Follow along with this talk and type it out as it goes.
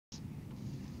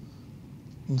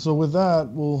And so with that,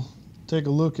 we'll take a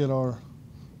look at our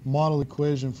model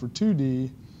equation for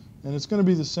 2D, and it's going to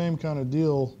be the same kind of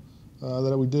deal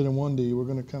that we did in 1D. We're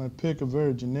going to kind of pick a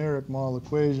very generic model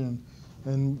equation,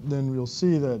 and then we'll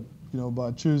see that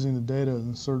by choosing the data in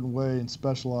a certain way and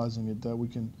specializing it,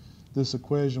 that this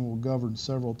equation will govern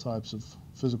several types of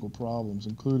physical problems,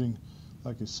 including,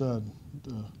 like I said,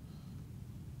 the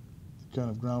kind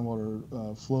of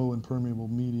groundwater flow and permeable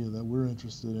media that we're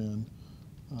interested in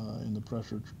the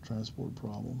pressure transport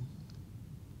problem.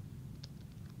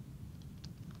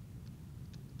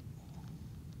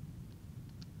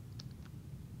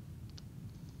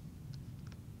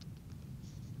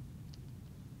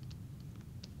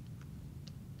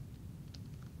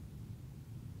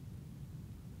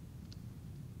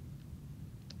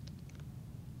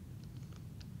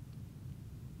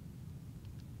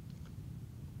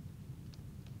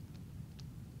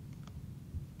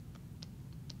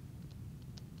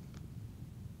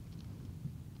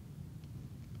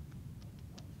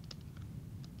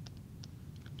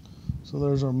 So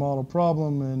there's our model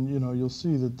problem, and you'll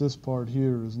see that this part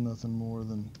here is nothing more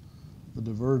than the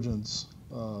divergence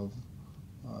of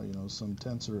some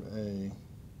tensor A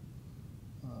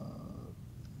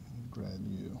grad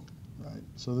U, right?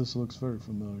 So this looks very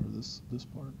familiar, this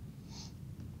part.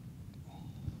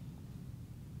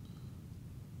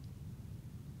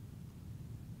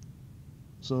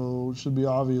 So it should be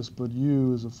obvious, but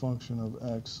U is a function of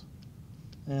X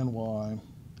and Y.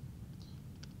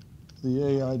 The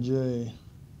Aij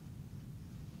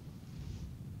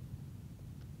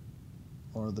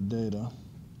are the data.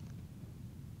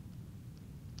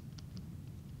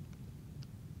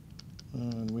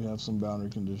 And we have some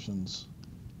boundary conditions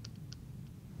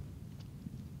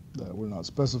that we're not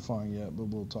specifying yet, but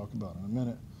we'll talk about in a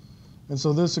minute. And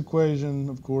so this equation,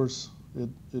 of course,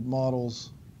 it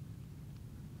models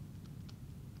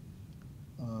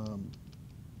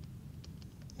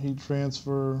heat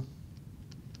transfer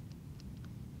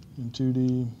in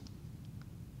 2D,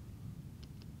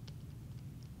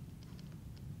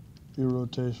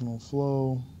 irrotational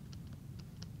flow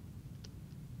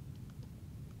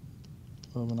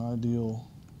of an ideal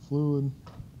fluid,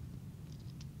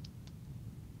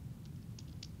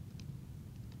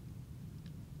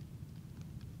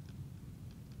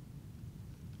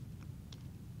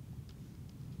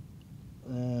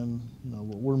 and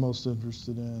what we're most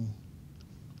interested in,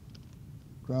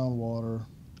 groundwater.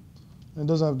 And it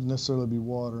doesn't have to necessarily be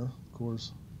water, of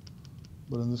course,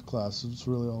 but in this class it's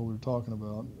really all we're talking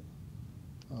about,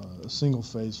 a single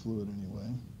phase fluid anyway.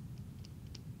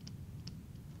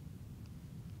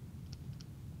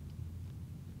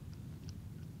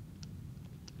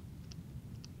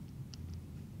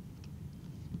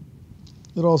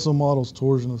 It also models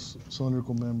torsion of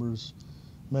cylindrical members,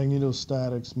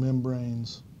 magnetostatics,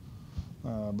 membranes,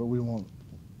 but we won't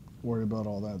worry about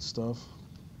all that stuff.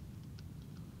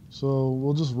 So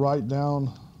we'll just write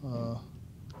down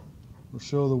or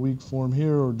show the weak form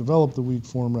here, or develop the weak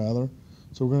form rather.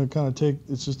 So we're going to kind of take,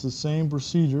 it's just the same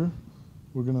procedure.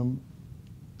 We're going to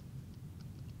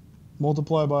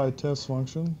multiply by a test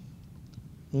function,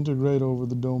 integrate over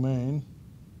the domain.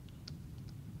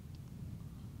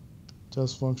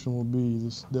 Test function will be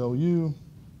this del U.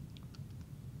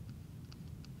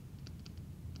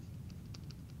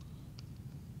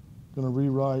 Going to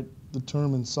rewrite the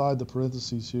term inside the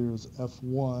parentheses here as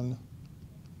F1,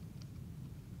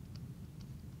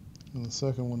 and the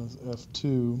second one is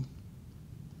F2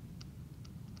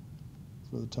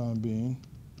 for the time being.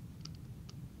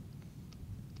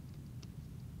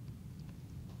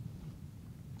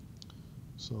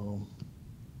 So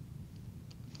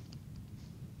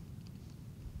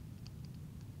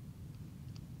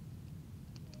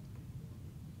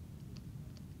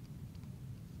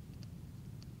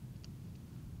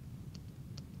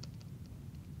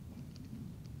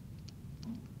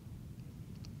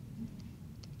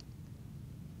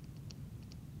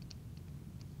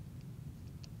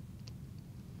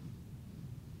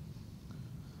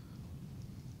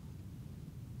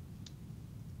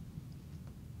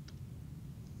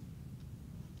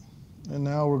and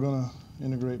now we're going to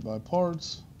integrate by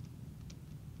parts.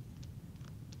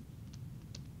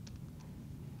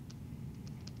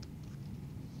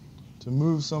 To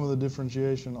move some of the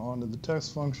differentiation onto the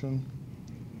test function,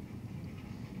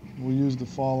 we'll use the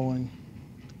following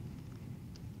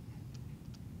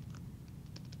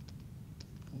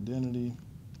identity.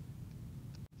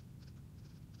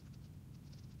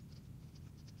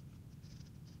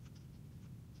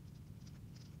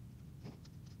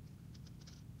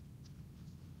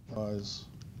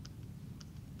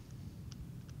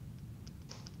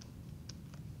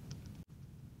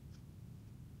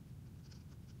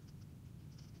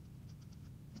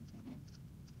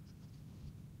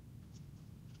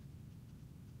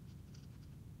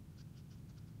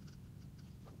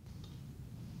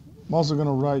 I'm also going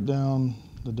to write down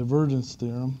the divergence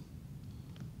theorem.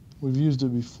 We've used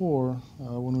it before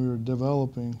when we were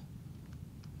developing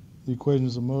the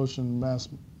equations of motion, mass,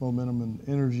 momentum, and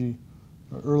energy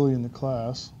early in the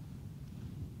class.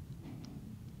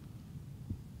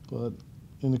 But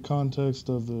in the context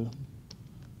of the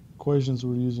equations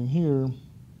we're using here,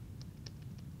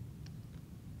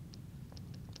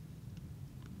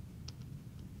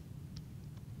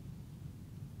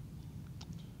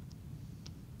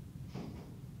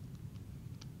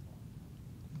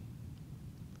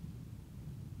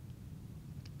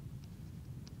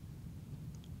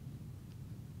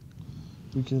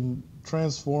 we can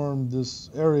transform this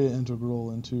area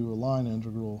integral into a line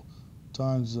integral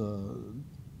times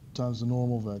the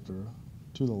normal vector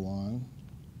to the line.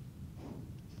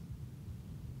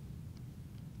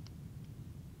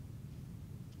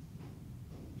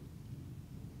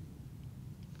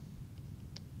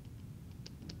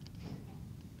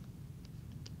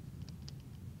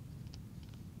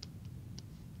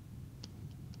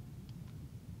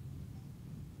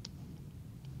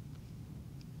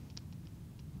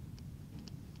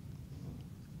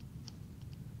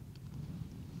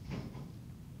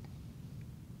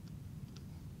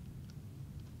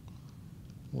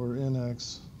 Where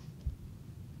nx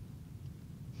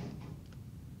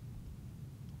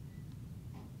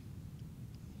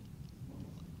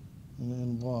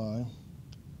and ny, I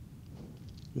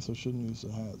guess I shouldn't use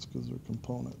the hats because they're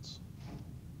components,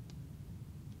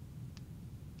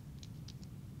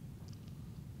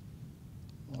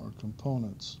 are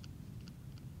components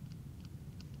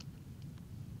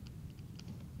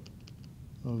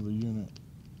of the unit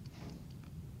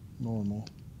normal.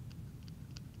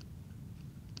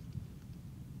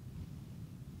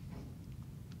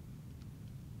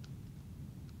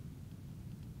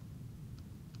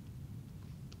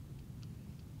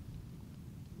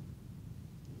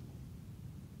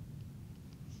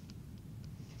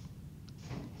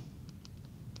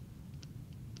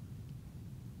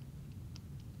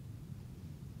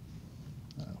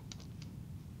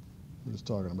 We're just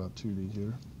talking about 2D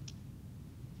here.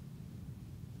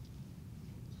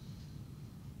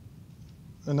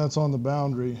 And that's on the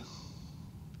boundary.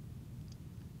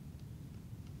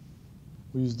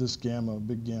 We use this gamma,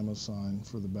 big gamma sign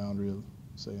for the boundary of,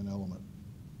 say, an element.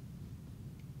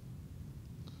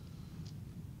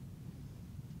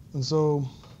 And so,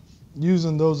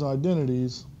 using those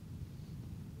identities,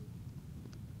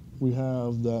 we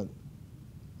have that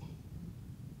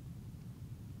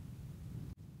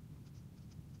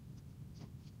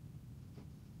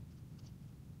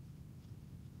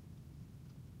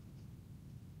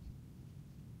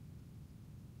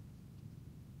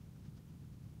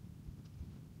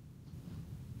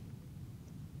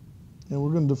and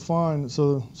we're going to define,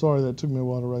 so sorry that took me a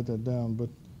while to write that down, but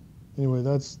anyway,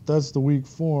 that's the weak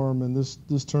form, and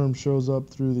this term shows up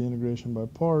through the integration by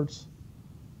parts,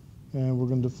 and we're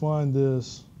going to define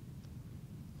this,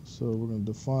 so we're going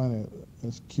to define it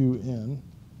as Qn.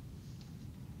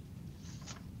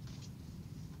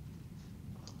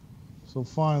 So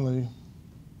finally,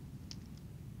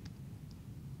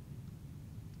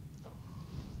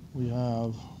 we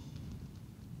have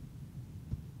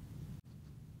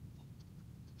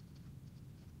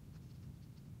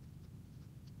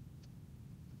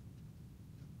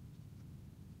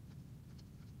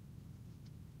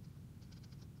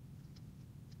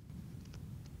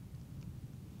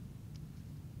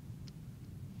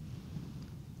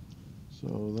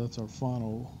so that's our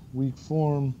final weak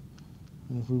form,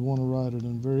 and if we want to write it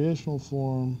in variational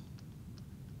form,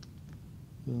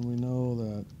 then we know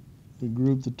that we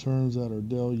group the terms that are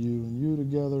del u and u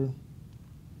together.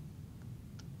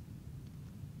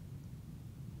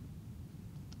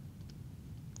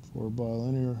 For a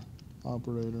bilinear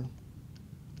operator.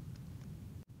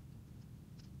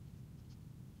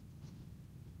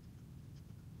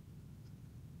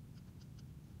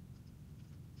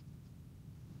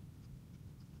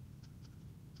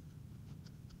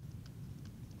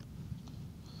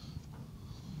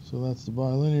 So that's the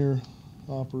bilinear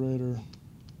operator,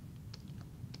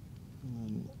 and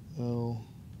then L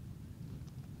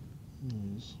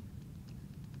is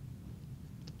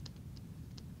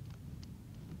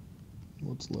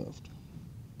what's left.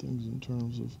 Things in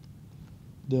terms of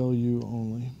del U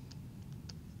only.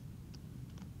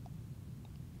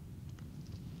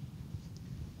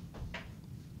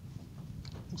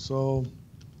 So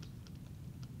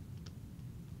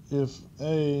if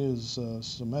A is a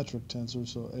symmetric tensor,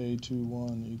 so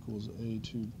A21 equals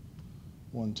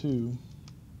A212,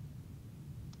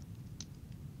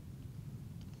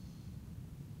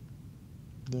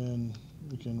 then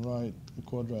we can write the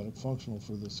quadratic functional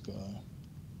for this guy.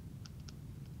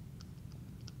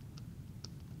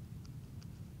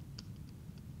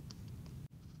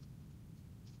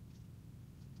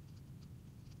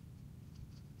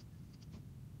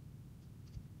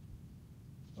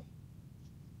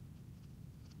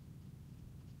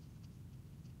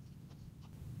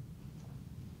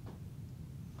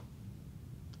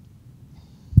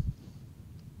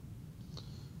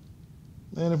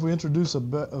 And if we introduce a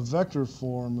vector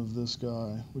form of this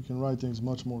guy, we can write things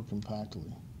much more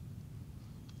compactly.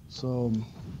 So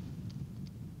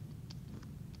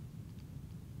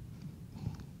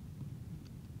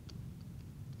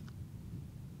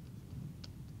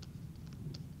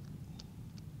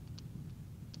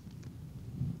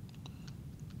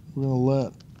we're going to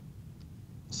let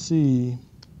C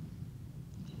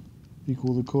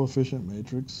equal the coefficient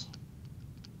matrix.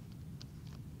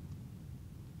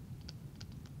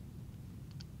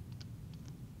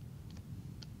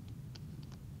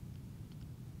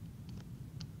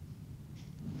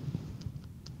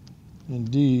 And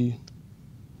D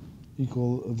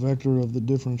equal a vector of the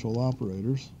differential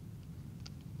operators.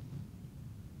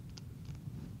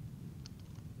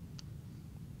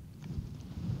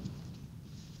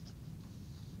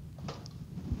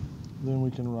 Then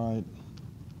we can write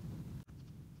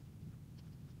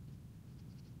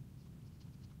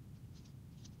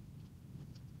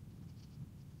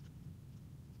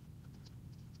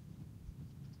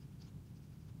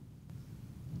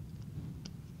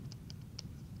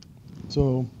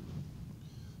so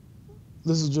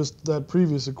this is just that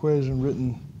previous equation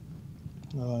written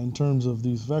in terms of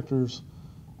these vectors.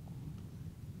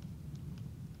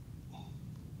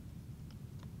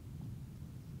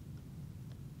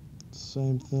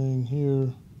 Same thing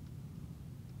here.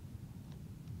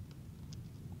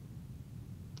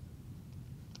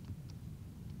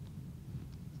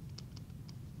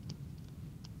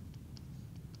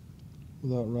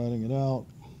 Without writing it out.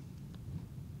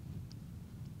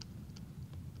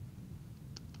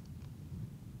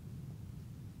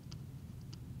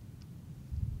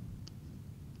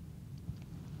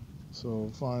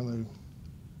 So finally,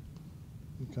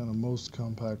 the kind of most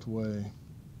compact way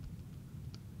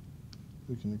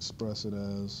we can express it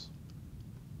as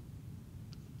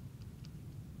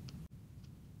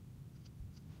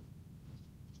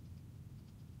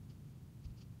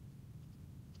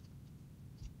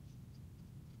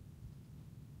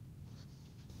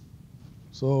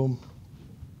so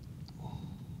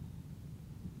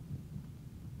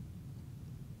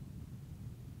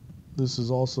this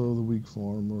is also the weak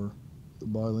form, or the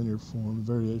bilinear form,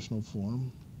 the variational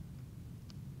form.